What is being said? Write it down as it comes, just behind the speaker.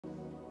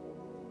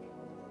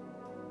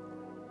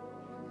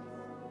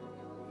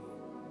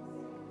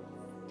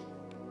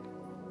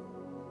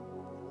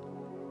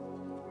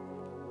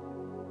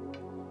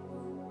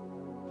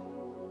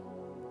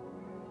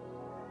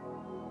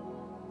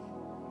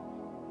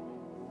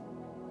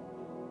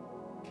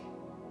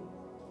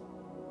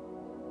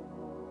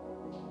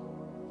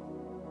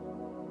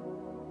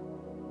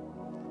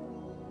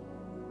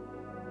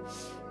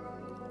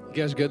You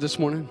guys good this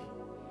morning?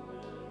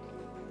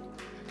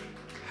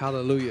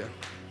 Hallelujah.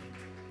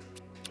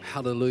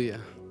 Hallelujah.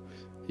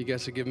 You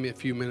guys have given me a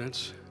few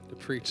minutes to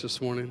preach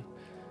this morning.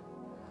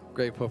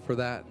 Grateful for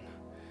that.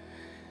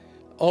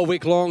 All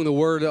week long, the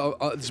word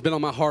that's been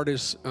on my heart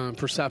is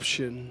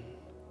perception.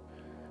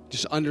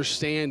 Just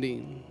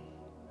understanding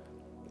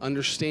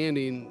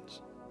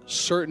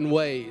certain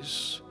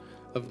ways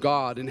of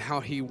God and how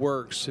He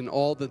works and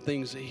all the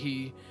things that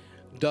He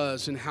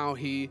does and how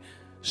He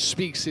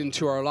speaks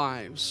into our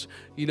lives.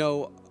 You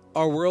know,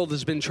 our world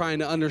has been trying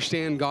to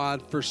understand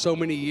God for so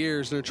many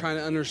years, and they're trying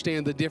to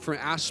understand the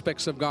different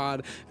aspects of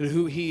God and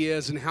who He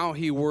is and how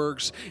He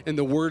works and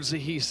the words that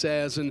He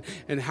says and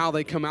how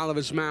they come out of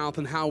His mouth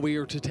and how we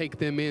are to take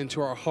them into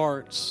our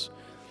hearts.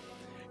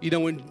 You know,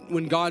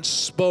 when God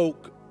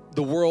spoke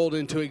the world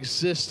into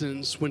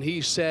existence, when He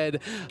said,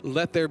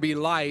 "Let there be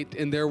light,"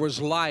 and there was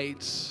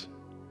light,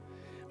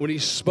 when He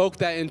spoke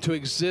that into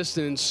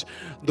existence,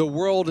 the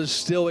world is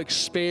still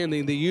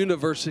expanding. The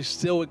universe is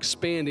still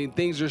expanding.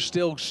 Things are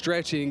still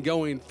stretching and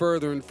going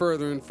further and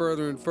further and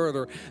further and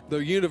further. The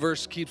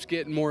universe keeps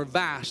getting more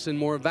vast and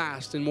more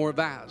vast and more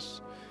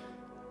vast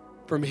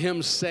from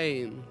Him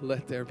saying,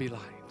 "Let there be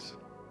light."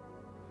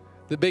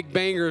 The big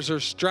bangers are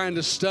trying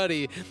to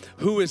study,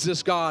 who is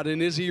this God and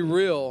is He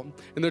real?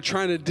 And they're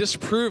trying to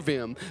disprove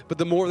Him. But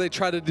the more they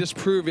try to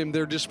disprove Him,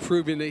 they're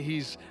disproving that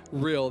He's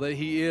real, that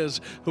He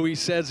is who He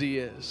says He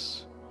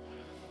is.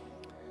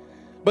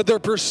 But their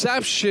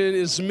perception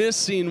is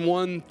missing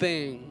one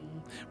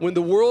thing. When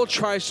the world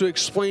tries to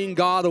explain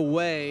God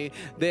away,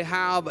 they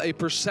have a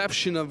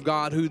perception of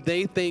God, who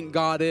they think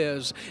God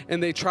is,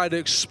 and they try to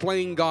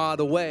explain God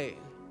away.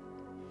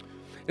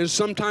 And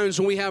sometimes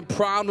when we have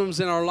problems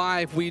in our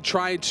life, we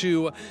try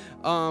to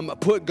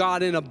put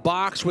God in a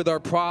box with our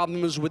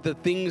problems, with the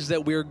things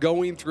that we're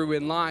going through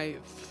in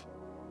life.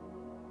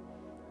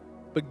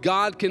 But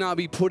God cannot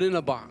be put in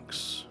a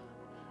box.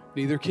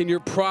 Neither can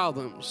your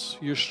problems,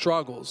 your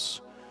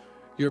struggles,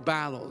 your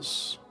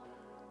battles.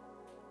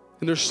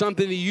 And there's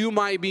something that you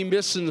might be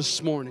missing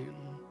this morning.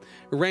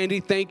 Randy,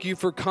 thank you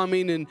for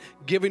coming and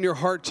giving your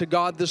heart to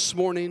God this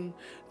morning.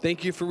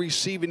 Thank you for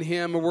receiving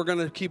Him, and we're going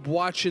to keep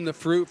watching the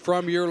fruit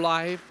from your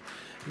life,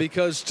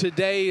 because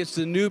today is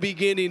the new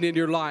beginning in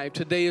your life.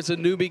 Today is a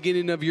new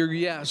beginning of your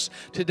yes.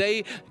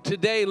 Today,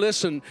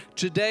 listen,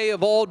 today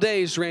of all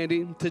days,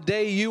 Randy,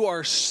 today you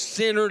are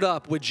centered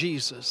up with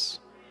Jesus.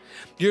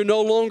 You're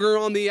no longer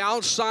on the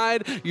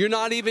outside. You're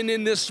not even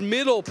in this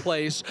middle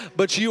place,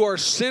 but you are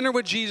centered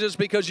with Jesus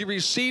because you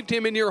received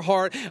Him in your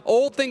heart.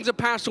 Old things have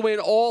passed away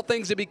and all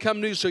things have become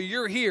new. So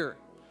you're here.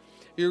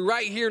 You're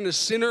right here in the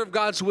center of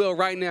God's will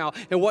right now.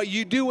 And what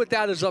you do with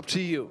that is up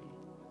to you.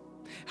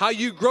 How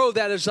you grow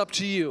that is up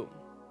to you.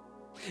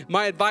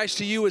 My advice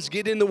to you is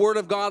get in the Word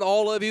of God,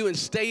 all of you, and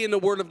stay in the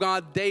Word of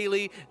God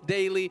daily,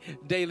 daily,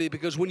 daily.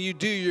 Because when you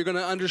do, you're going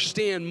to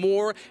understand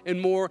more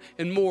and more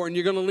and more. And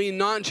you're going to lean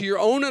not into your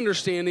own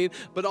understanding,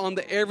 but on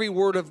the every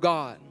Word of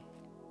God.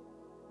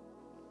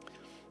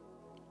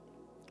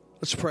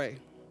 Let's pray.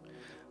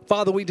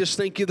 Father, we just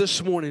thank you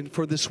this morning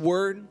for this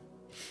word,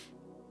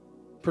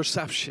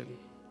 perception.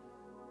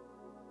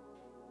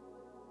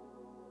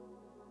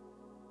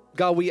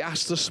 God, we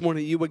ask this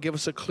morning you would give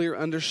us a clear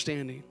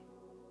understanding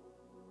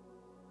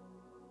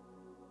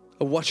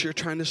of what you're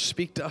trying to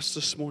speak to us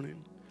this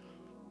morning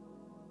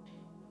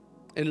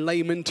in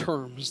layman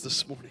terms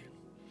this morning.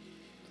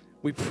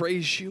 We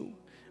praise you,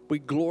 we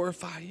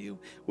glorify you,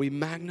 we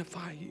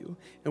magnify you,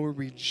 and we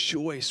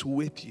rejoice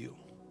with you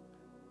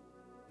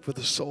for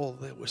the soul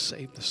that was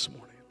saved this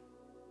morning.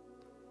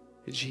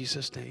 In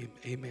Jesus' name,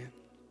 amen.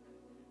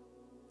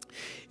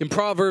 In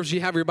Proverbs,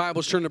 you have your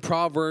Bibles, turn to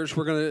Proverbs.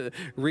 We're going to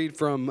read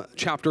from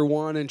chapter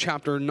 1 and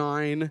chapter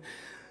 9.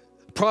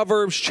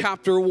 Proverbs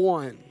chapter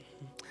 1,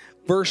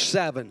 verse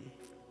 7.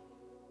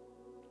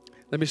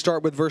 Let me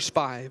start with verse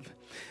 5.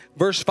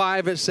 Verse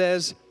 5, it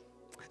says,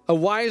 "A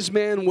wise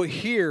man will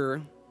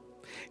hear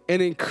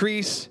and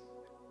increase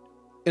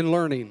in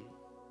learning."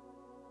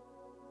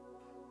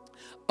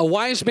 A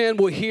wise man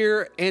will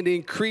hear and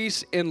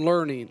increase in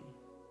learning.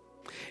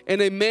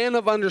 And a man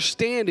of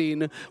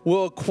understanding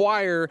will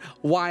acquire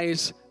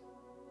wise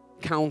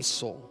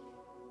counsel.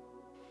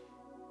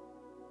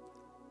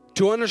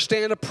 To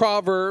understand a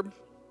proverb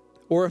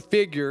or a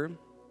figure,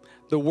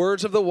 the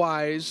words of the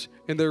wise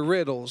and their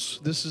riddles,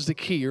 this is the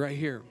key right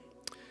here.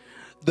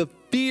 The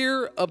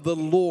fear of the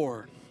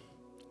Lord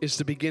is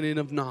the beginning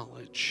of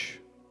knowledge.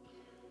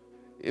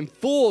 And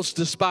fools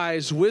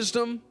despise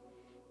wisdom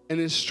and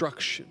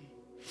instruction.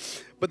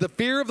 But the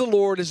fear of the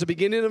Lord is the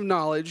beginning of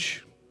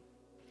knowledge.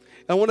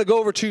 I want to go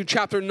over to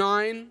chapter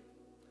 9.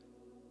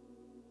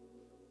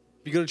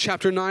 If you go to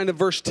chapter 9 of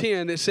verse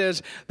 10, it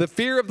says, "The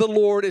fear of the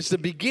Lord is the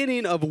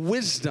beginning of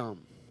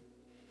wisdom,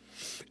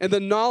 and the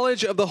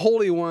knowledge of the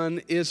Holy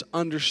One is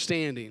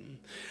understanding."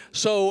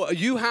 So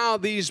you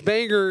have these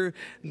big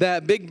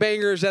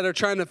bangers that are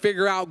trying to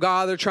figure out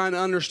God. They're trying to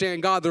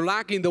understand God. They're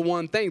lacking the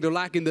one thing. They're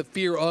lacking the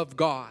fear of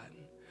God.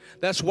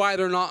 That's why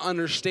they're not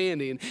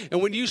understanding.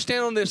 And when you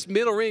stand on this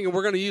middle ring, and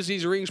we're going to use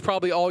these rings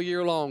probably all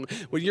year long,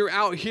 when you're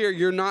out here,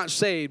 you're not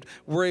saved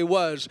where he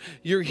was.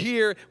 You're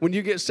here. When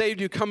you get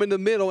saved, you come in the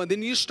middle, and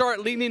then you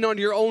start leaning on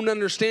your own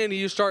understanding.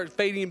 You start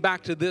fading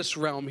back to this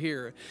realm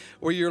here,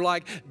 where you're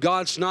like,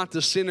 God's not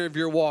the center of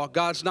your walk.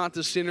 God's not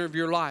the center of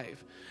your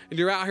life. And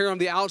you're out here on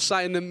the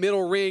outside in the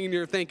middle ring, and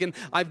you're thinking,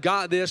 I've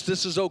got this.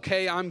 This is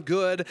okay. I'm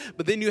good.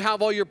 But then you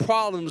have all your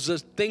problems, the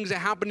things that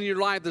happen in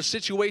your life, the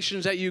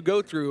situations that you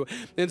go through.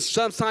 And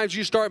sometimes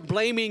you start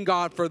blaming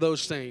God for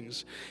those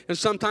things. And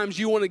sometimes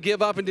you want to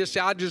give up and just say,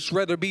 I'd just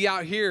rather be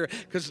out here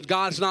because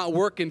God's not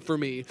working for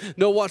me.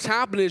 No, what's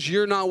happening is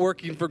you're not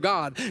working for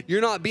God.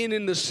 You're not being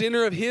in the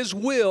center of his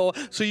will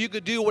so you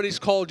could do what he's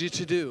called you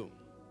to do.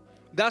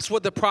 That's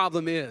what the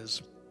problem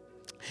is.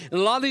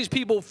 And a lot of these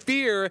people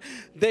fear,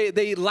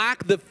 they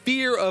lack the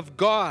fear of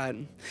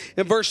God.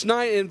 In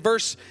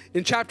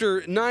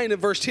chapter 9 and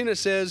verse 10 it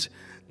says,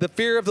 the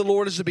fear of the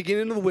Lord is the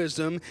beginning of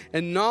wisdom,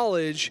 and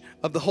knowledge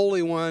of the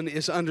Holy One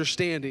is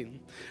understanding.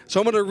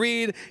 So I'm going to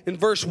read in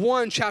verse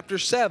 1, chapter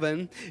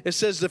 7. It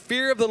says, the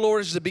fear of the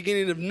Lord is the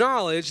beginning of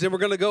knowledge. Then we're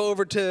going to go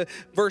over to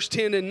verse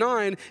 10 and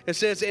 9. It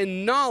says,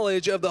 and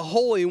knowledge of the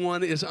Holy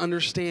One is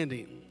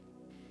understanding.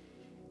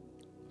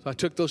 So I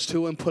took those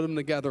two and put them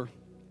together.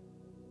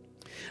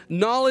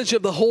 Knowledge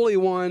of the Holy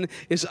One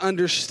is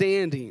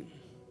understanding.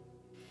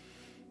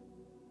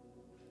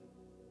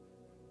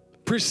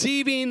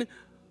 Perceiving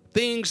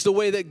things the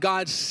way that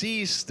God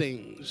sees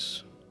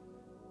things.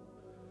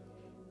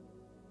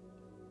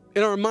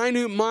 In our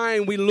minute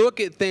mind, we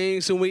look at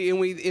things and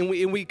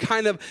we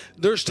kind of,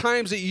 there's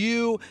times that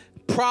you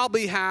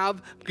probably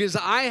have, because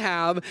I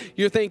have,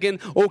 you're thinking,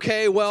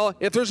 okay, well,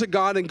 if there's a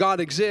God and God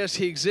exists,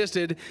 he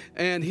existed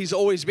and he's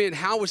always been.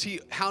 How has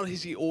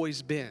he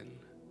always been?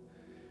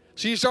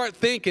 So you start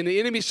thinking, the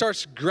enemy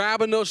starts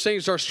grabbing those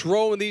things, starts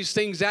throwing these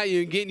things at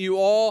you and getting you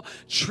all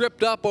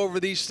tripped up over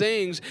these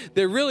things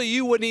that really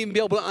you wouldn't even be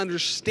able to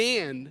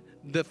understand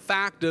the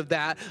fact of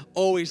that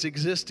always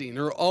existing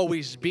or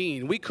always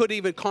being. We couldn't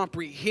even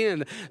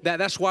comprehend that.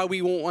 That's why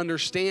we won't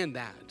understand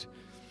that.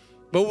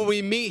 But when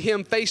we meet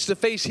him face to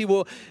face, he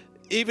will,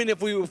 even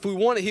if we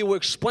want it, he will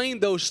explain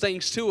those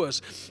things to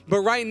us.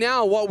 But right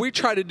now, what we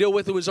try to deal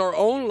with is our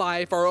own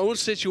life, our own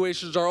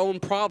situations, our own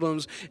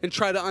problems, and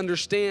try to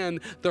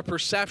understand the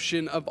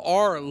perception of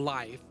our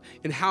life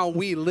and how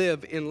we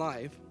live in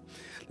life.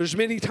 There's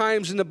many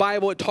times in the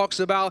Bible it talks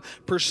about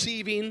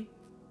perceiving.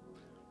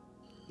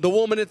 The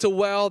woman at the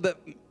well that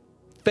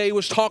Faye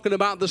was talking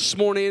about this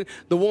morning,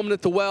 the woman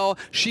at the well,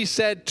 she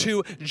said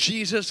to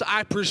Jesus,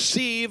 I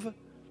perceive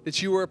that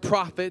you were a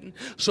prophet.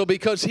 So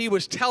because he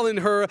was telling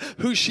her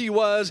who she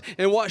was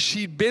and what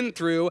she'd been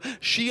through,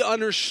 she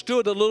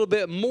understood a little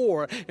bit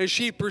more and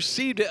she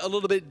perceived it a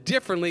little bit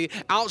differently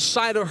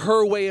outside of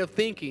her way of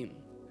thinking.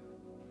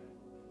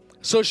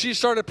 So she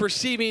started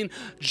perceiving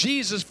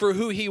Jesus for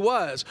who he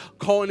was,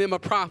 calling him a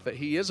prophet.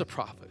 He is a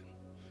prophet.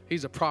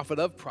 He's a prophet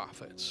of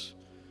prophets.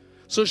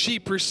 So she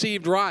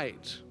perceived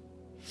right.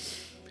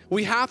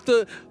 We have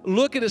to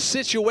look at a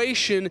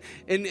situation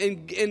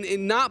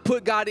and not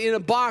put God in a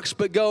box,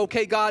 but go,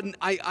 okay, God,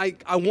 I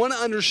want to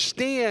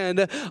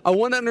understand. I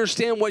want to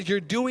understand what you're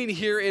doing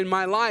here in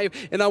my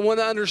life, and I want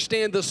to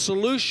understand the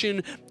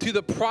solution to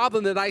the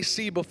problem that I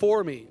see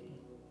before me.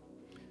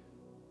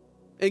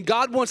 And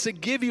God wants to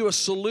give you a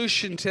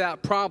solution to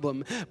that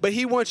problem, but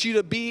he wants you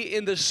to be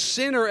in the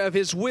center of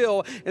his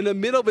will, in the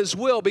middle of his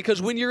will,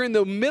 because when you're in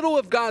the middle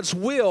of God's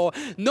will,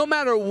 no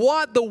matter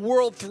what the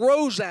world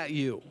throws at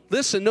you,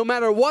 listen, no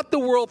matter what the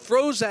world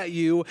throws at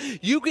you,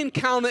 you can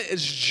count it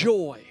as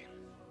joy.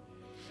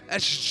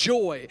 As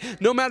joy.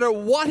 No matter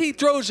what he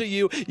throws at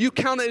you, you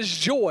count it as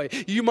joy.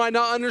 You might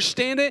not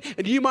understand it,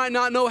 and you might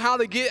not know how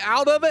to get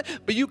out of it,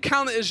 but you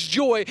count it as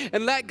joy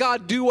and let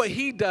God do what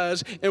he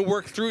does and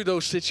work through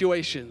those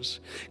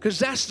situations. Because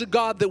that's the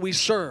God that we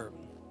serve.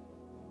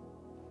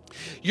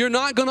 You're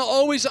not going to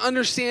always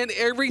understand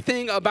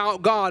everything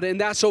about God,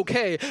 and that's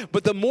okay.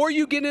 But the more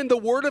you get in the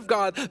Word of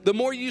God, the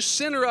more you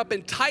center up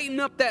and tighten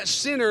up that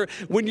center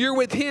when you're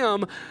with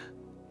him,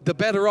 the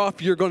better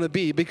off you're going to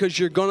be, because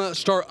you're going to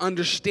start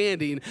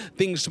understanding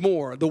things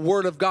more. The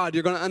Word of God,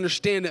 you're going to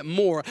understand it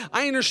more.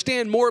 I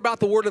understand more about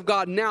the Word of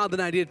God now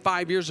than I did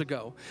 5 years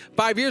ago.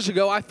 5 years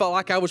ago, I felt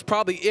like I was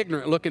probably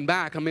ignorant looking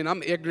back. I mean,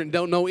 I'm ignorant,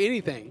 don't know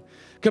anything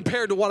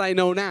compared to what I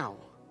know now.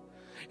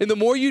 And the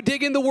more you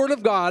dig in the Word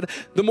of God,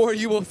 the more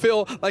you will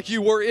feel like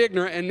you were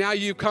ignorant, and now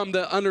you come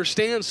to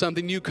understand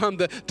something. You come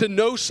to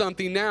know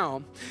something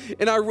now.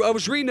 And I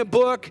was reading a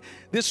book.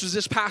 This was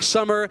this past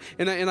summer,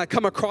 and I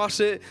come across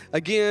it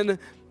again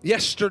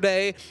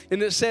yesterday,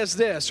 and it says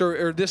this,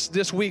 or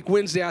this week,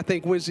 Wednesday, I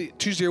think,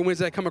 Tuesday or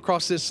Wednesday, I come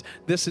across this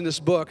in this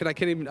book, and I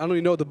don't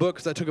even know the book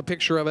because I took a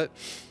picture of it.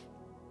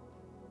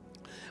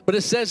 But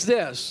it says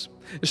this.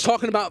 It's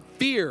talking about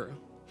fear,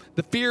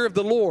 the fear of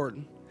the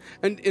Lord.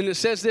 And it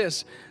says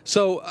this,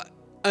 so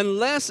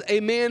unless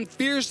a man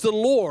fears the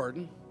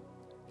Lord,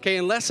 okay,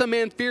 unless a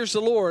man fears the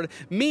Lord,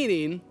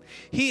 meaning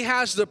he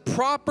has the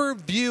proper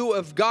view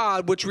of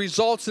God, which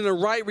results in a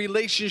right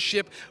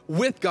relationship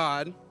with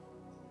God,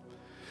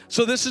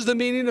 So this is the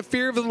meaning of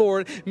fear of the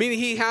Lord, meaning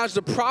he has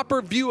the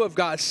proper view of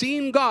God,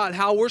 seeing God,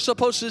 how we're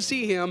supposed to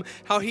see him,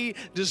 how he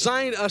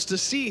designed us to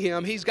see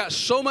him. He's got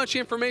so much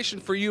information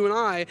for you and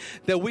I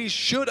that we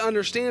should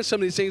understand some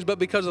of these things, but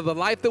because of the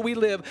life that we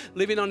live,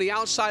 living on the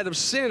outside of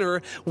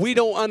sinner, we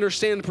don't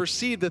understand and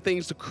perceive the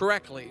things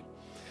correctly.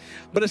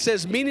 But it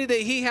says, meaning that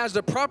he has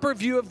the proper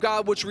view of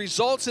God, which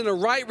results in a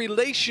right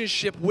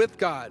relationship with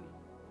God.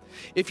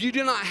 If you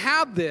do not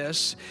have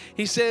this,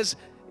 he says,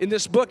 in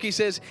this book, he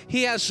says,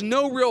 he has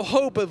no real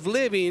hope of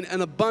living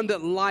an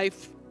abundant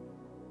life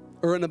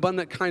or an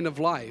abundant kind of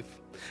life.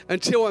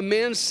 Until a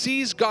man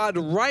sees God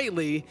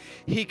rightly,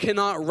 he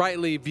cannot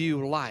rightly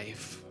view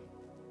life.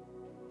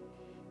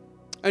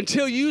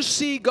 Until you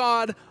see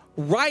God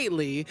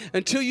rightly,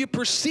 until you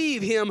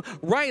perceive him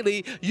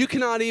rightly, you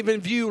cannot even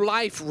view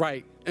life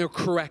right or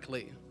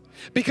correctly.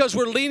 Because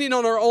we're leaning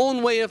on our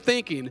own way of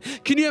thinking.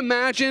 Can you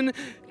imagine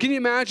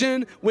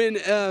when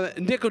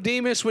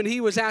Nicodemus, when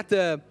he was at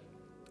the...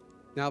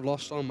 Now I've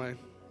lost all my...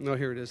 No,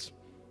 here it is.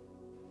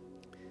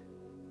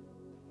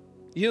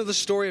 You know the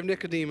story of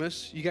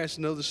Nicodemus. You guys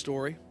know the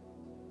story.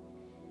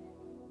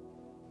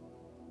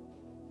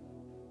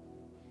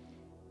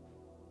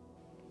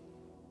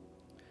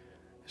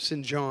 It's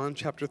in John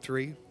chapter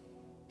 3.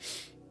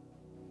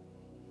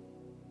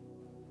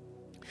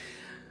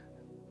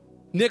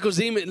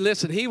 Nicodemus,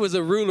 listen, he was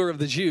a ruler of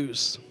the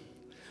Jews.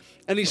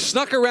 And he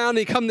snuck around and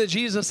he come to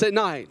Jesus at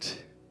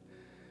night.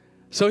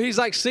 So he's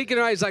like sneaking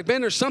around. He's like,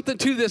 man, there's something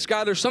to this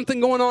guy. There's something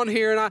going on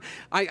here, and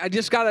I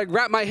just got to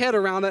wrap my head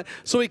around it.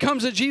 So he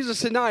comes to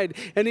Jesus at night,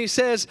 and he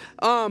says,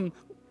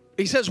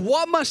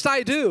 what must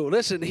I do?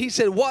 Listen, he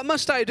said, what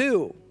must I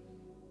do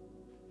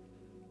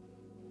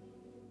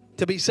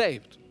to be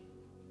saved?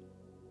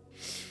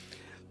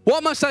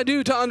 What must I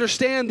do to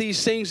understand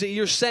these things that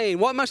you're saying?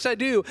 What must I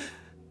do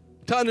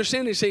to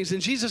understand these things? And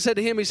Jesus said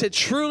to him, he said,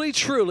 truly,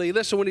 truly,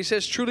 listen, when he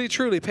says truly,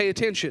 truly, pay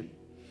attention.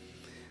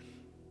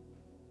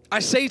 I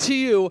say to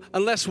you,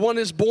 unless one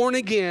is born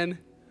again,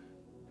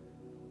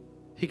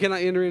 he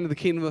cannot enter into the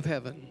kingdom of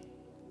heaven.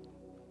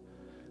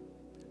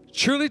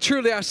 Truly,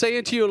 truly, I say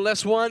unto you,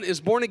 unless one is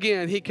born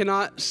again, he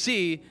cannot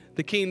see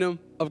the kingdom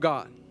of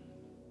God.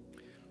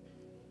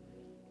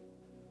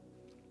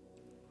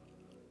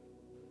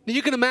 Now,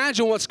 you can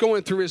imagine what's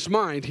going through his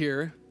mind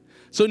here.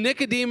 So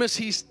Nicodemus,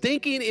 he's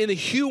thinking in a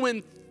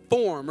human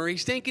form, or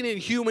he's thinking in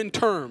human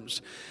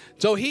terms.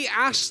 So he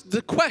asks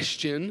the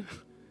question,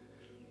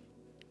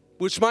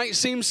 which might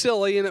seem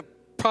silly, and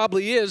it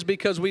probably is,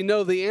 because we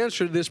know the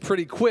answer to this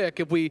pretty quick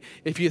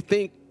if you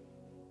think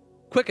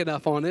quick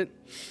enough on it.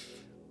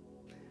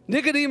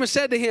 Nicodemus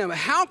said to him,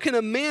 how can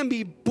a man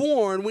be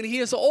born when he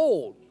is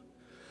old?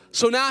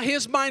 So now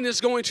his mind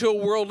is going to a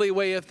worldly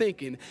way of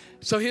thinking.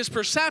 So his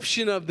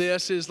perception of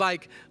this is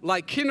like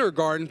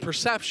kindergarten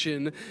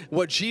perception,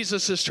 what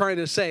Jesus is trying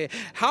to say.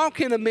 How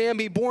can a man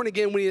be born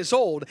again when he is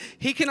old?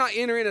 He cannot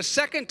enter in a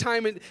second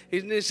time.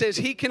 It says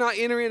he cannot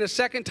enter in a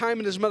second time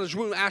in his mother's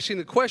womb, asking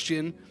the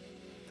question,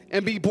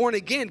 and be born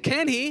again.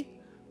 Can he?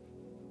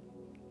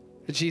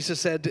 And Jesus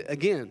said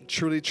again,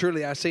 truly,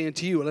 truly, I say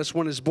unto you, unless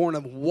one is born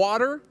of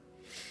water,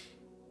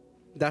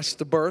 that's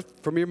the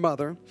birth from your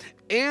mother,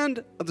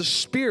 and of the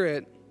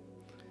Spirit,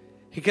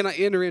 he cannot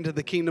enter into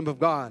the kingdom of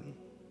God.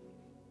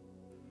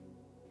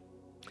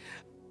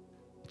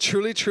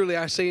 Truly, truly,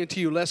 I say unto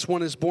you, unless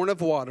one is born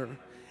of water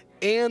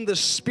and the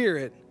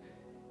Spirit,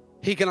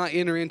 he cannot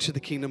enter into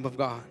the kingdom of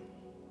God.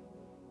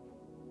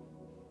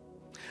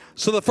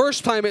 So the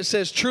first time it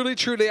says, truly,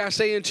 truly, I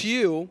say unto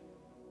you,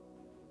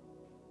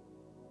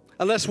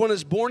 unless one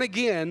is born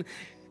again,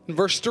 in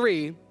verse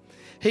 3,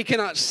 he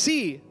cannot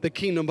see the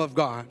kingdom of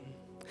God.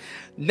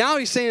 Now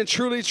he's saying,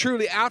 truly,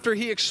 truly, after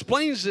he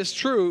explains this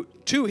truth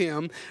to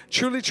him,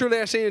 truly, truly,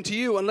 I say unto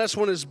you, unless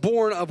one is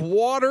born of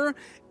water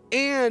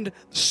and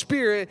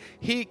Spirit,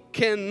 he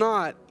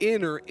cannot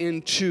enter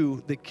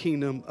into the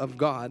kingdom of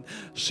God.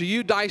 So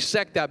you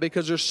dissect that,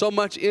 because there's so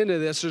much into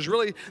this. There's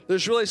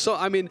really so,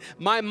 I mean,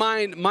 my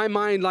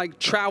mind like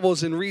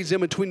travels and reads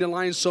in between the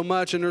lines so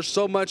much, and there's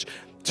so much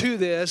to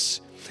this.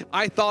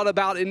 I thought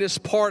about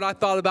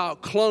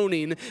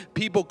cloning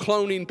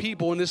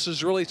people, and this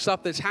is really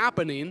stuff that's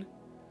happening.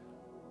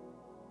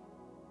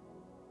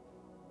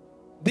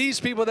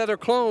 These people that are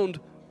cloned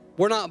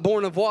were not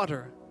born of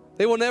water.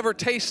 They will never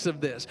taste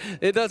of this.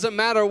 It doesn't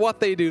matter what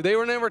they do. They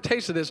will never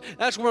taste of this.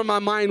 That's where my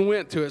mind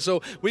went to it.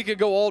 So we could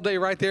go all day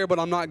right there, but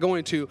I'm not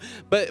going to.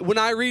 But when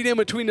I read in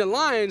between the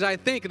lines, I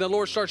think, and the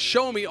Lord starts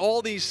showing me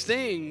all these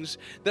things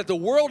that the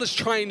world is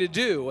trying to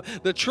do.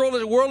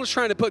 The world is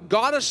trying to put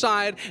God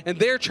aside, and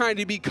they're trying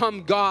to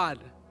become God.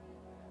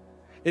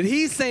 And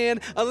he's saying,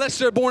 unless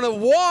they're born of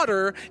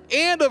water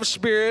and of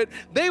Spirit,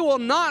 they will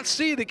not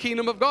see the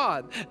kingdom of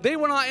God. They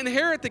will not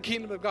inherit the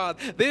kingdom of God.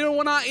 They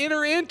will not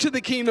enter into the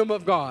kingdom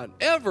of God.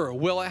 Ever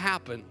will it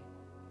happen.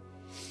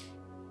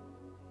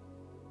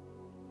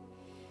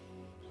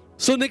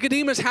 So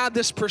Nicodemus had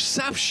this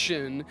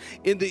perception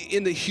in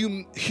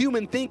the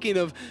human thinking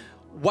of,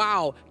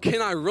 wow, can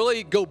I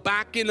really go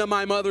back into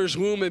my mother's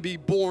womb and be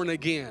born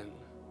again?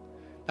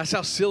 That's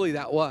how silly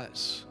that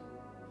was.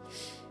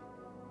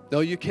 No,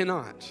 you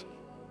cannot.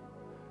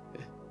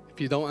 If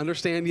you don't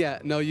understand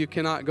yet, no, you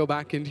cannot go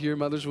back into your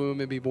mother's womb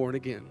and be born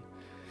again.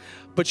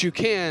 But you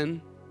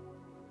can,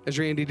 as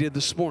Randy did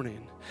this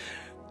morning,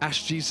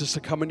 ask Jesus to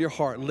come in your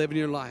heart, live in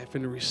your life,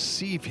 and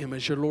receive him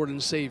as your Lord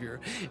and Savior.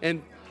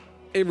 And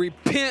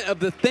repent of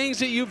the things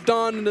that you've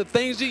done and the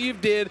things that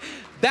you've did.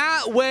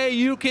 That way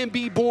you can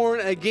be born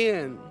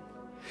again.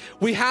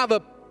 We have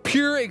a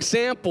pure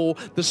example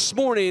this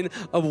morning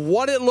of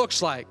what it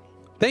looks like.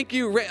 Thank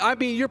you. I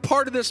mean, you're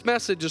part of this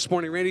message this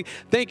morning, Randy.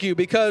 Thank you,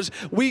 because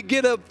we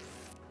get a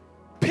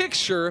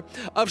picture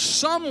of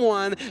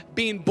someone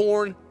being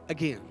born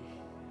again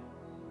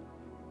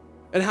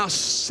and how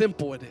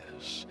simple it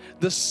is,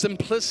 the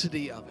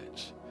simplicity of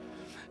it.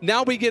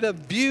 Now we get a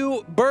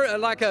view,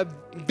 like a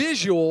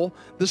visual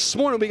this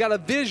morning. We got a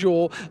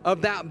visual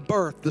of that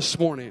birth this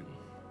morning.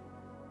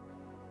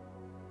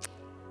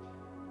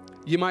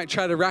 You might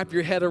try to wrap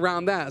your head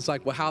around that. It's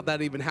like, well, how'd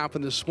that even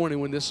happen this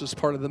morning when this was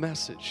part of the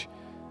message?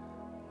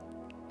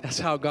 That's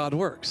how God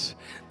works.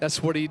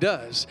 That's what he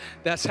does.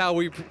 That's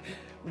how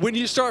when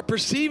you start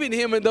perceiving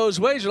him in those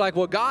ways, you're like,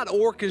 well, God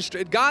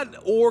orchestrated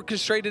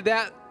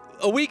that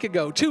a week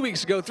ago, 2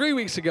 weeks ago, 3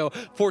 weeks ago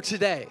for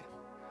today.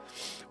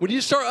 When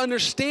you start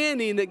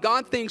understanding that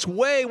God thinks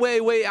way,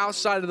 way, way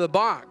outside of the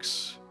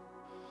box,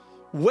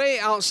 way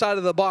outside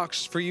of the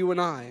box for you and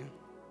I,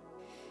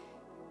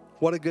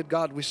 what a good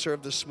God we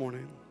serve this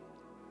morning.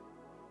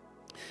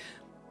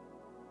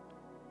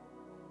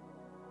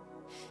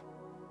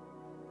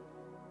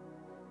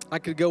 I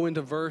could go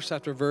into verse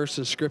after verse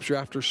and scripture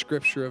after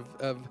scripture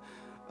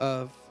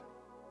of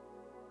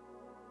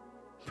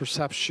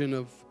perception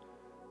of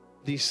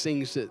these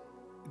things that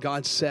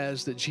God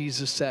says, that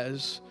Jesus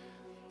says.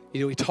 You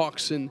know, he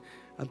talks in,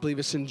 I believe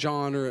it's in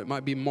John, or it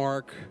might be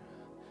Mark,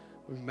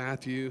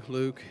 Matthew,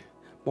 Luke,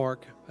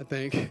 Mark, I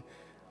think.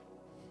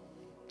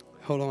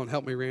 Hold on,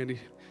 help me, Randy.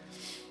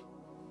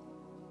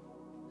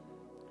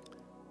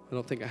 I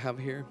don't think I have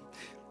it here.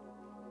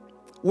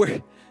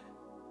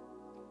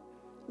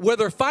 Where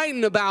they're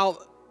fighting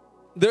about,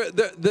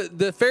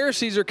 the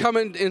Pharisees are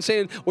coming and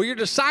saying, well, your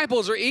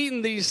disciples are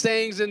eating these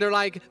things, and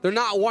they're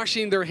not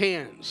washing their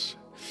hands.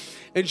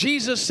 And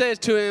Jesus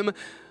said to him,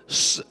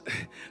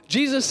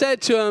 he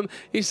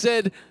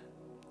said,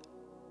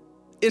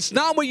 it's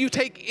not what you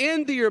take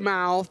into your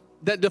mouth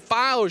that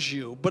defiles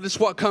you, but it's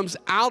what comes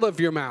out of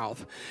your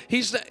mouth.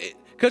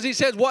 Because he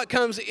says what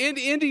comes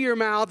into your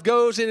mouth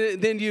goes in,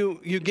 and then you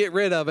get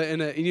rid of it,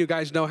 and you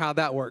guys know how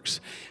that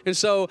works. And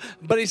so,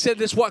 but he said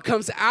this, what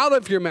comes out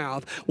of your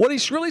mouth. What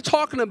he's really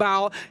talking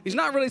about, he's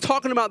not really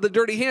talking about the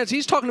dirty hands.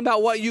 He's talking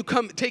about what you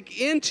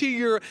take into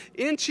your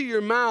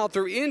mouth,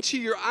 or into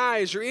your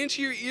eyes, or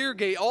into your ear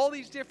gate, all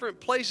these different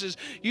places.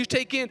 You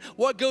take in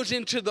what goes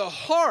into the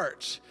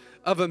heart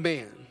of a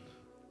man.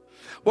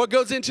 What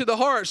goes into the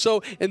heart.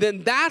 So, and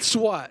then that's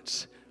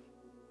what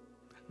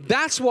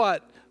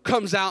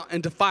comes out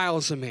and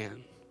defiles a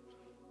man.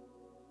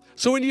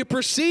 So when you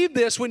perceive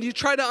this, when you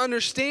try to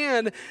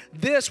understand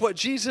this, what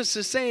Jesus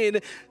is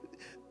saying,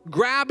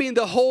 grabbing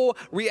the whole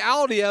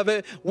reality of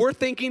it, we're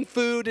thinking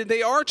food, and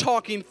they are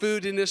talking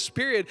food in this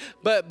period.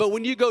 But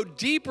when you go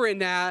deeper in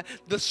that,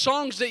 the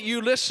songs that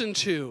you listen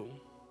to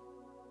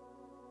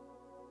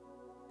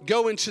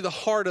go into the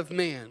heart of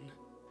man,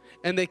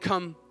 and they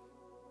come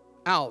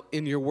out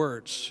in your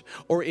words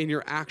or in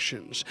your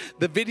actions.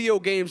 The video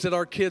games that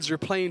our kids are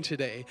playing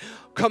today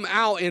come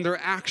out in their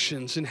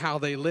actions and how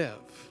they live.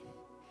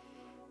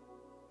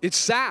 It's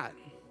sad.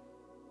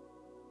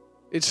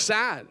 It's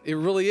sad. It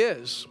really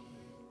is.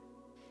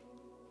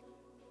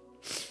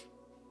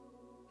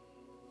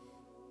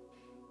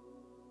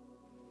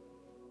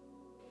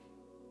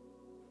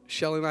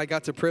 Shelly and I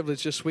got the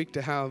privilege this week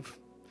to have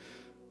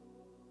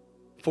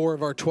 4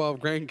 of our 12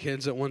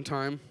 grandkids at one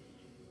time.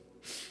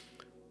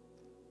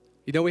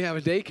 You know, we have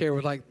a daycare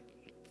with like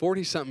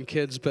 40-something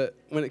kids, but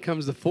when it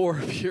comes to 4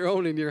 of your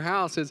own in your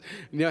house,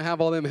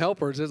 have all them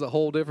helpers, it's a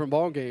whole different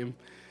ball game.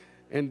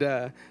 And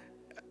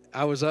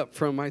I was up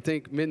from, I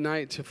think,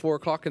 midnight to 4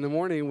 o'clock in the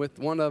morning with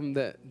one of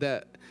them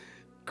that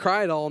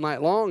cried all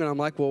night long, and I'm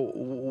like, well,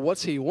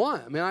 what's he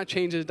want? I mean, I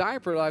changed his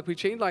diaper, like we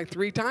changed like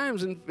 3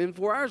 times in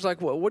 4 hours. Like,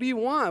 what do you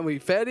want? We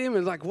fed him,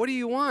 and like, what do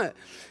you want?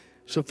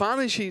 So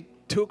finally,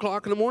 2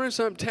 o'clock in the morning,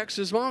 something texts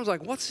his mom, was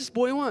like, what's this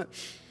boy want?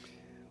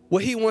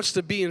 Well, he wants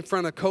to be in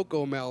front of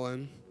Coco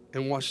Melon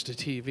and watch the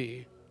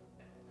TV.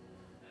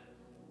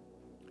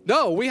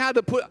 No, we had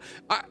to put,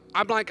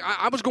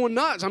 I was going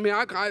nuts. I mean,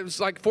 I was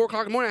like 4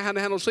 o'clock in the morning, I had to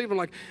handle sleep.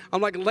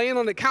 I'm like laying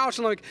on the couch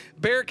and like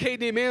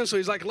barricading him in. So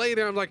he's like laying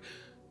there. I'm like,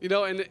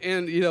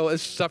 and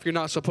it's stuff you're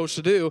not supposed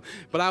to do.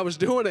 But I was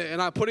doing it,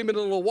 and I put him in a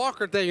little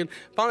walker thing. And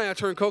finally I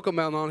turned Coco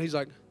Melon on. He's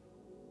like,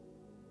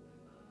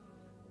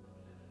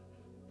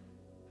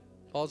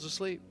 falls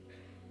asleep.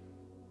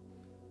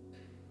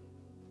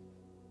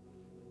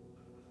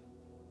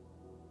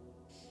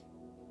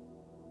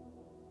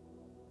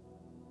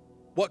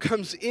 What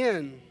comes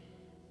in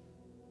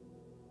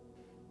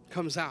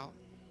comes out.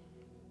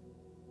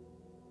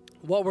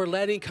 What we're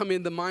letting come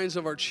in the minds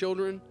of our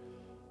children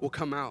will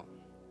come out.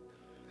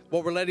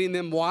 What we're letting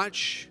them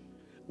watch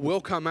will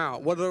come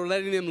out. What they're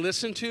letting them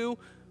listen to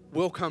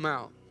will come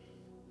out.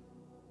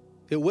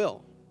 It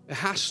will. It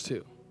has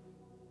to.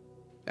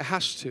 It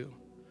has to.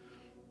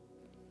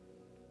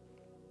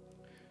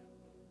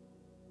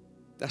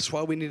 That's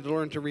why we need to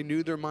learn to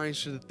renew their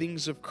minds to the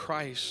things of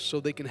Christ so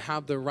they can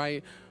have the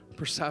right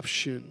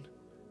perception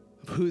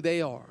of who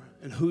they are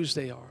and whose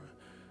they are.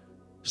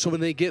 So when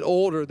they get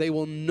older, they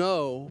will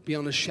know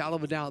beyond a shadow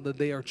of a doubt that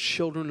they are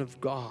children of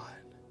God,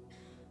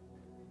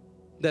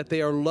 that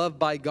they are loved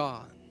by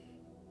God.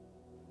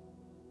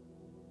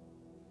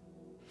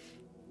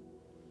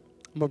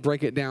 I'm going to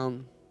break it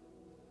down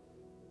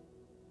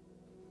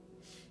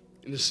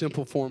in a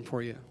simple form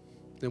for you,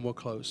 then we'll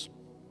close.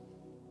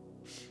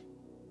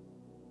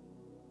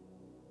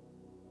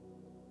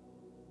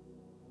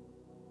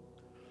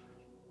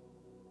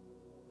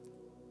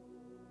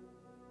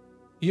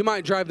 You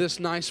might drive this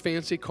nice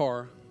fancy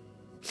car,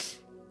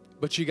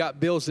 but you got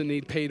bills that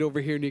need paid over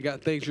here, and you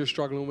got things you're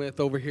struggling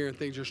with over here and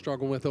things you're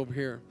struggling with over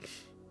here.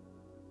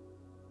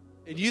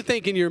 And you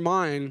think in your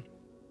mind,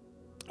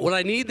 well,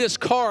 I need this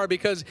car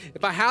because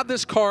if I have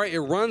this car, it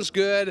runs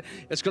good,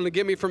 it's going to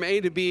get me from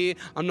A to B,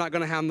 I'm not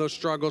going to have no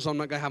struggles, I'm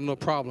not going to have no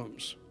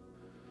problems.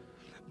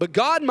 But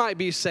God might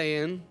be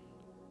saying,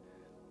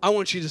 I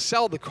want you to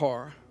sell the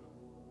car,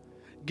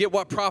 get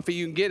what profit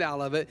you can get out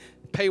of it,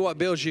 pay what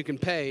bills you can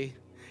pay,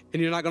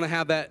 and you're not going to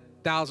have that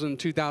 $1,000,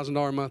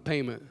 $2,000 a month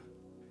payment.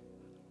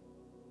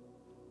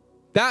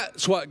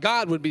 That's what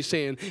God would be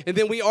saying. And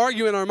then we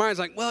argue in our minds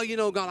like, well, you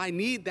know, God, I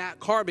need that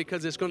car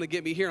because it's going to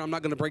get me here. I'm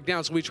not going to break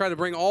down. So we try to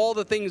bring all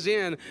the things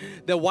in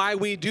that why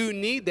we do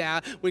need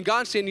that. When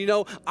God's saying, you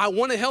know, I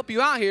want to help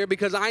you out here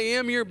because I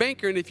am your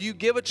banker. And if you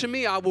give it to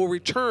me, I will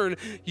return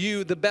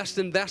you the best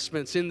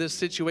investments in this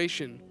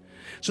situation.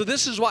 So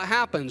this is what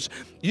happens.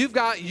 You've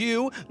got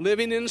you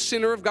living in the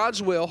center of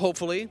God's will,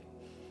 hopefully.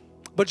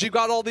 But you've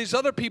got all these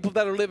other people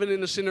that are living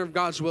in the center of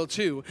God's will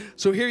too.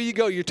 So here you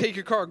go. You take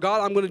your car. God,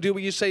 I'm going to do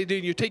what you say to do.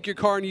 And you take your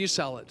car and you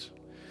sell it.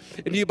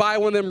 And you buy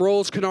one of them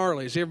Rolls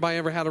Canarlies. Everybody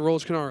ever had a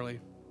Rolls Canarlie?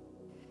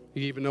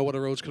 You even know what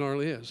a Rolls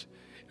Canarlie is.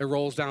 It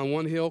rolls down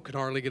one hill, can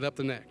hardly get up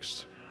the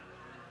next.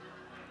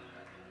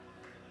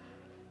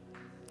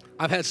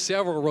 I've had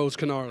several Rolls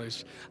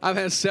Canarlies. I've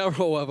had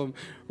several of them.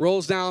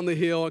 Rolls down the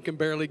hill and can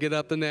barely get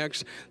up the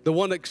next. The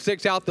one that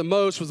sticks out the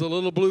most was a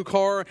little blue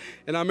car.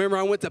 And I remember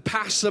I went to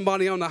pass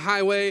somebody on the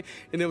highway,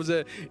 and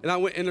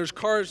there's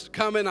cars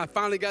coming. I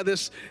finally got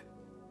this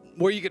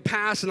where you could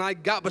pass, and I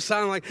got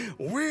beside him like,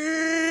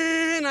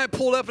 whee! And I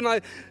pulled up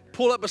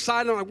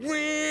beside him, like,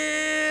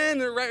 whee!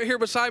 And they're right here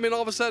beside me, and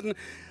all of a sudden,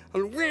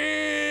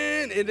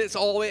 whee! And it's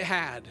all it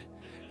had.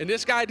 And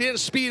this guy didn't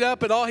speed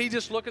up at all. He's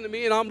just looking at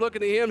me, and I'm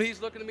looking at him.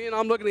 He's looking at me, and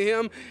I'm looking at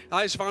him.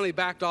 I just finally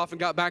backed off and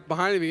got back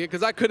behind him again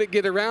because I couldn't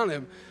get around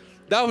him.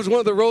 That was one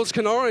of the Rolls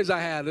Canarlies I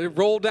had. It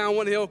rolled down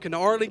one hill, can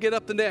hardly get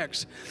up the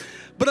next.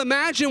 But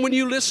imagine when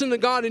you listen to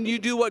God and you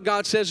do what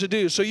God says to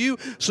do. So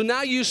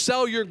now you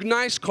sell your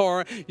nice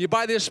car, you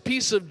buy this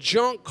piece of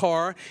junk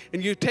car,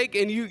 and you take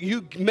and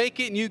you make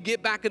it, and you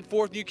get back and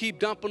forth, and you keep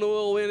dumping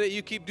oil in it,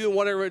 you keep doing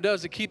whatever it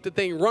does to keep the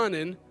thing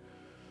running.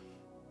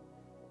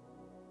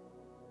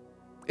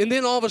 And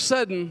then all of a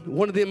sudden,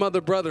 one of them other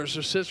brothers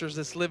or sisters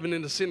that's living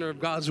in the center of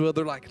God's will,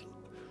 they're like,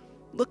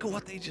 look at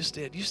what they just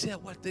did. You see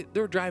what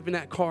they're driving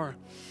that car.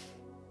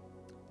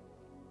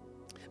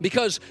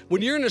 Because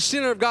when you're in the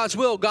center of God's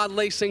will, God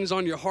lays things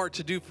on your heart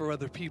to do for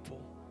other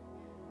people.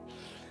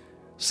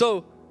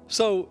 So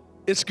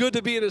it's good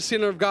to be in the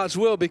center of God's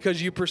will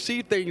because you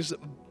perceive things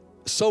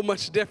so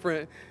much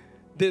different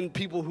than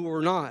people who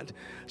are not.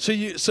 So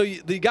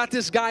you got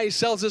this guy, he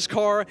sells this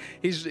car,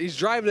 he's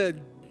driving a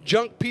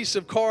junk piece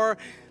of car,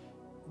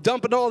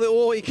 dumping all the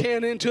oil he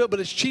can into it, but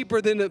it's cheaper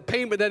than the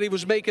payment that he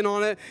was making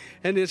on it,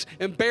 and it's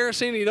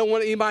embarrassing. You don't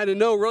want anybody to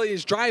know really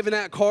he's driving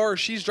that car or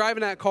she's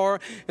driving that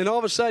car, and all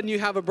of a sudden you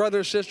have a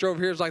brother or sister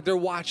over here. It's like they're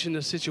watching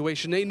the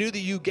situation. They knew that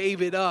you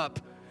gave it up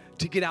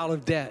to get out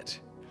of debt.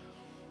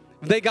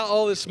 They got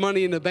all this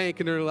money in the bank,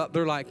 and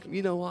they're like,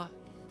 you know what?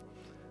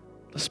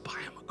 Let's buy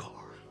him a car.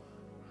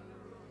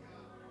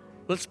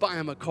 Let's buy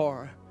him a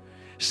car.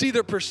 See,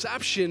 their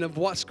perception of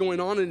what's going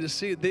on in the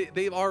city,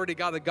 they've already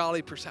got a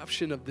godly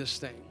perception of this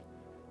thing.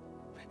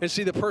 And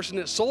see, the person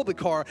that sold the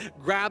car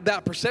grabbed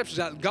that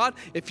perception. God,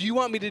 if you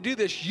want me to do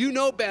this, you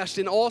know best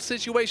in all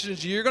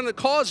situations. You're going to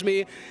cause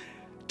me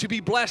to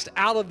be blessed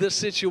out of this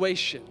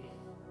situation.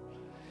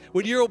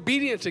 When you're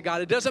obedient to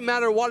God, it doesn't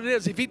matter what it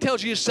is. If He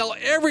tells you to sell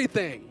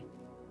everything,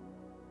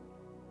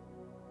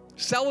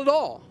 sell it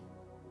all.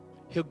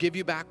 He'll give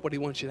you back what He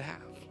wants you to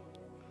have.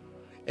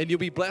 And you'll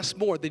be blessed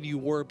more than you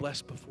were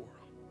blessed before.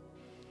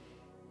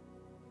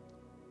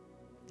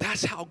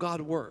 That's how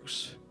God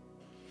works.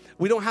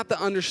 We don't have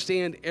to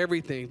understand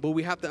everything, but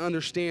we have to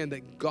understand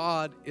that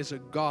God is a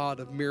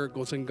God of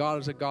miracles, and God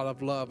is a God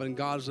of love, and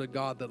God is a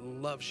God that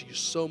loves you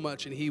so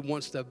much, and He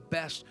wants the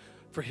best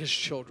for His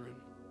children.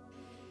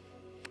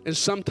 And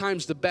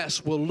sometimes the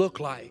best will look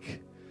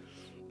like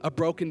a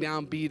broken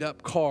down, beat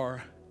up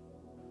car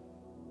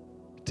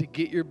to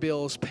get your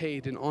bills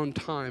paid and on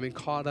time and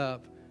caught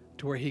up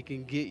to where He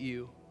can get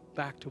you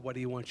back to what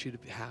He wants you to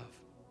have.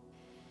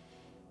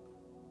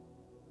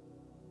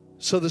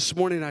 So this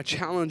morning I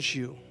challenge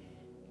you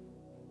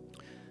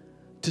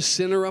to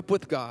center up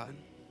with God.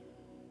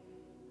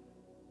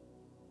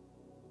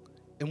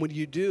 And when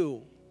you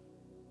do,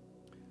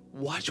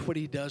 watch what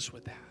he does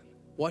with that.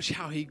 Watch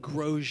how he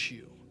grows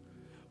you.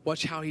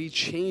 Watch how he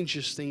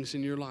changes things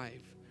in your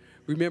life.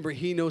 Remember,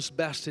 he knows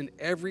best in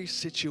every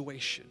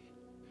situation.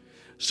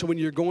 So when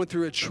you're going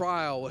through a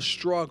trial, a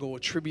struggle, a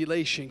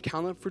tribulation,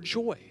 count it for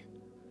joy.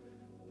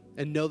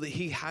 And know that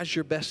he has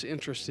your best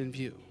interest in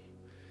view.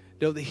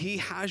 Know that he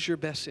has your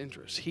best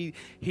interest. He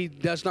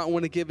does not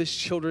want to give his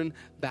children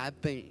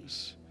bad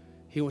things.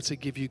 He wants to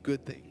give you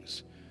good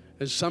things.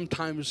 And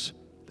sometimes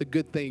the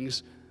good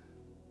things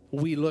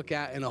we look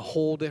at in a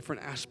whole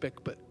different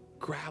aspect, but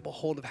grab a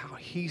hold of how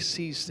he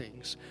sees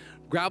things.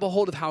 Grab a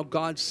hold of how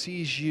God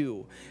sees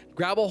you.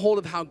 Grab a hold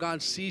of how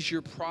God sees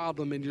your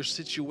problem and your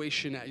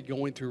situation that you're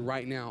going through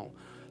right now.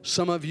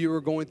 Some of you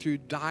are going through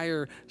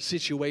dire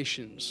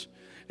situations,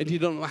 and you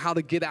don't know how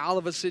to get out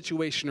of a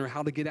situation or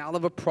how to get out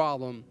of a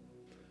problem.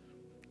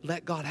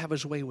 Let God have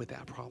his way with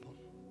that problem.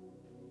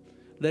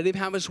 Let him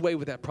have his way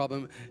with that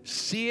problem.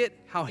 See it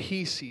how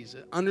he sees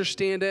it.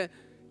 Understand it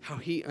how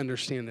he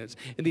understands it.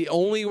 And the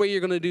only way you're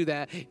going to do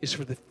that is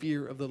for the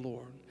fear of the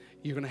Lord.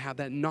 You're going to have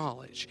that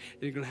knowledge,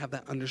 and you're going to have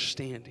that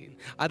understanding.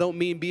 I don't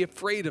mean be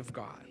afraid of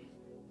God.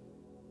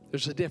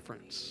 There's a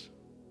difference.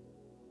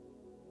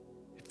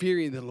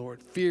 Fearing the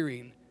Lord,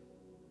 fearing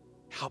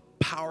how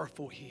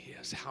powerful he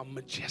is, how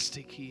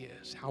majestic he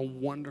is, how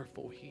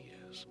wonderful he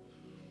is.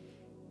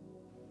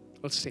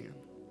 Let's stand.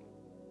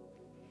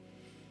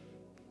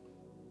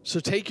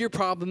 So take your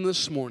problem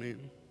this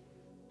morning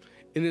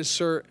and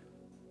insert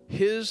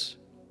his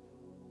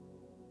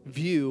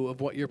view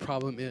of what your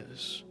problem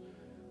is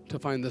to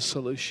find the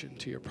solution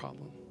to your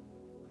problem.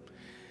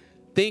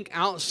 Think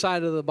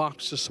outside of the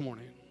box this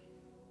morning.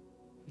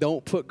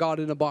 Don't put God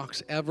in a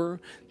box ever.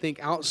 Think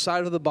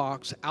outside of the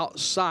box,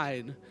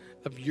 outside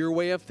of your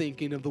way of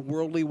thinking, of the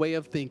worldly way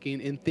of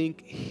thinking, and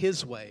think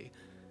his way.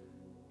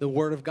 The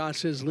word of God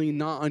says, lean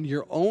not on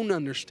your own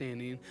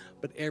understanding,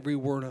 but every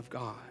word of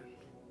God.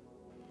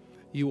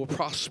 You will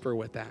prosper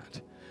with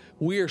that.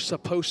 We are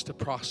supposed to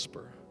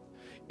prosper.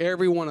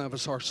 Every one of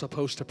us are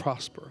supposed to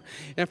prosper.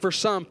 And for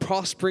some,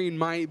 prospering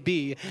might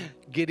be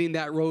getting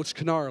that roads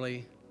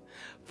canarly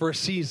for a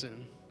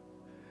season.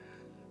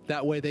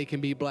 That way they can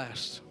be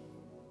blessed.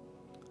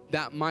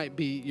 That might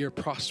be your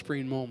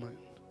prospering moment.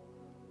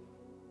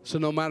 So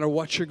no matter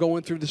what you're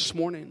going through this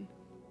morning,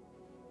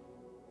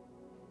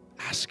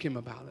 ask him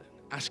about it.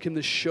 Ask him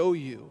to show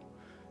you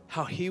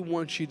how he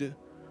wants you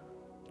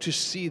to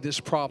see this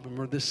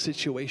problem or this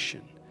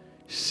situation.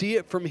 See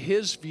it from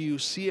his view,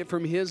 see it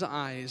from his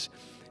eyes,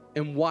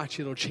 and watch,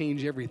 it'll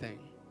change everything.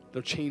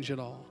 It'll change it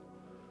all.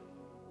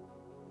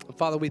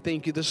 Father, we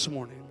thank you this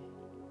morning.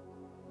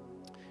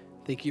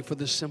 Thank you for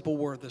this simple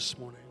word this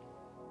morning.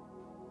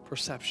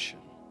 Perception.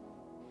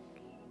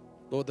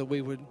 Lord, that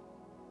we would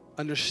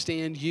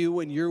understand you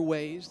and your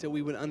ways, that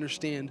we would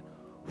understand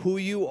who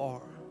you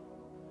are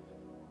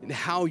and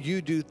how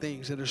you do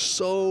things that are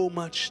so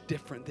much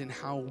different than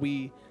how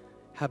we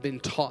have been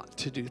taught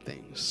to do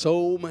things.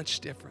 So much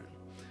different.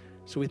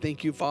 So we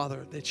thank you,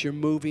 Father, that you're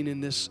moving in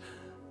this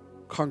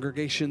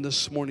congregation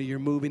this morning. You're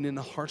moving in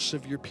the hearts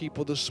of your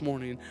people this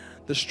morning.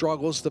 The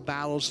struggles, the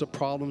battles, the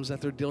problems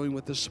that they're dealing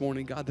with this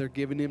morning, God, they're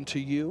giving them to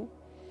you.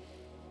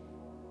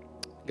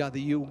 God, that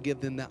you will give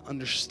them that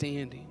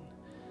understanding.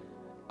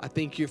 I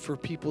thank you for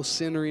people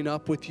centering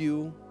up with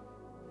you,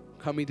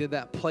 coming to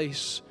that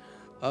place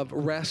of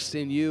rest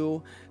in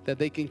you, that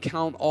they can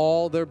count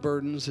all their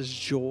burdens as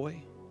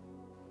joy.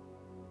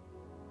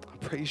 I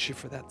praise you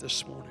for that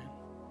this morning.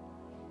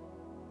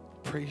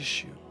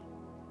 Praise you.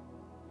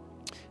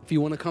 If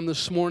you want to come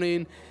this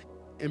morning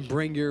and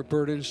bring your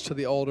burdens to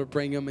the altar,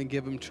 bring them and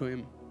give them to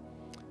him.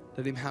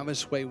 Let him have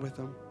his way with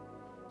them.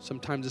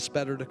 Sometimes it's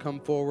better to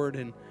come forward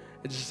and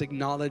just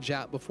acknowledge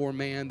that before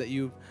man, that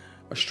you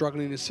are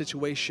struggling in a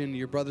situation.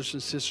 Your brothers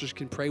and sisters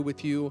can pray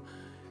with you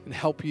and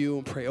help you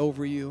and pray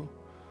over you.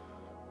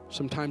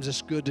 Sometimes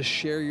it's good to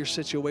share your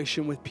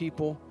situation with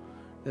people,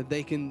 that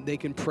they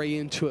can pray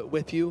into it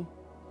with you.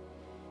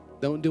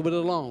 Don't do it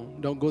alone.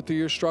 Don't go through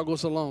your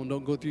struggles alone.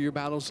 Don't go through your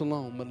battles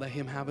alone, but let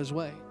him have his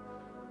way.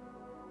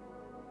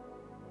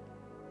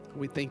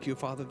 We thank you,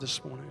 Father,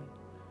 this morning.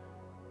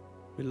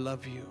 We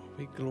love you.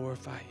 We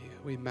glorify you.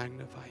 We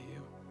magnify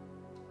you.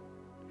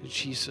 In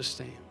Jesus'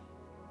 name,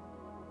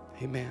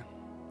 amen.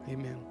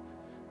 Amen.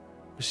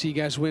 We'll see you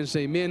guys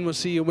Wednesday. Men, we'll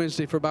see you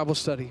Wednesday for Bible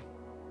study.